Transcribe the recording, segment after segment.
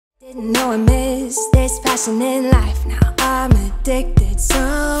Didn't know I missed this passion in life. Now I'm addicted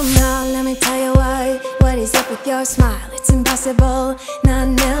somehow. Let me tell you what is up with your smile. It's impossible, not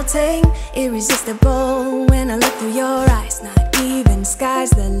melting, irresistible. When I look through your eyes, not even sky's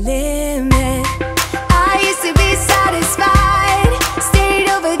the limit. I used to be satisfied, stayed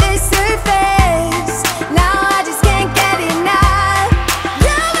over the surface. Now I just can't get enough.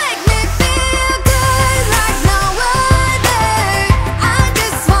 You make me feel good like no other. I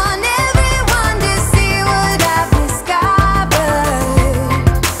just want everyone to see what I've discovered.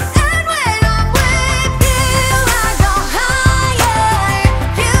 And when I'm with you, I go higher.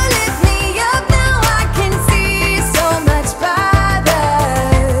 You lift me up, now I can see so much farther.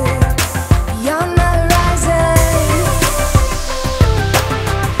 Beyond the horizon,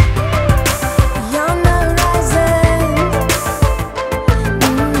 beyond the horizon.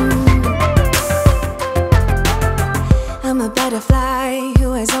 I'm a butterfly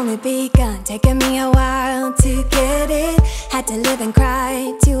who has only begun, taking me a while to get it. Had to live and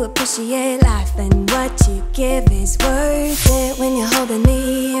cry to appreciate life, and what you give is worth it. When you're holding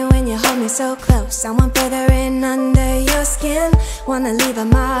me, when you hold me so close, I want further in under your skin. Wanna leave a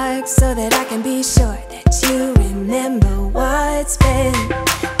mark so that I can be sure that you remember what's been.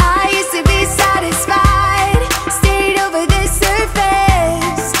 I used to be satisfied, stayed over the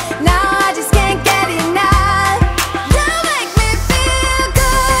surface. Now I just can't get enough. You make me feel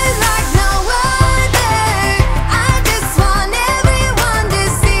good like no other. I just want everyone to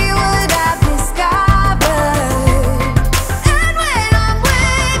see what I've discovered. And when I'm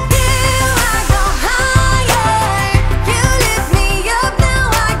with you, I go higher. You lift me up, now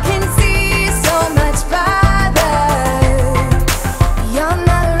I can see so much farther. Beyond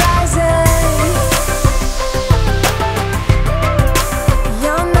the horizon,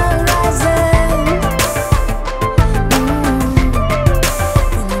 beyond the horizon.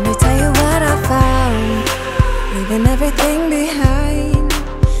 And let me tell you what I found, leaving everything behind,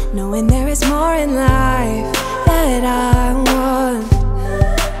 knowing there is more in life that I want.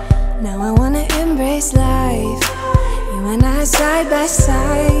 Now I wanna embrace life, you and I side by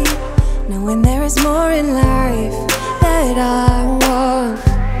side, knowing there is more in life that I want.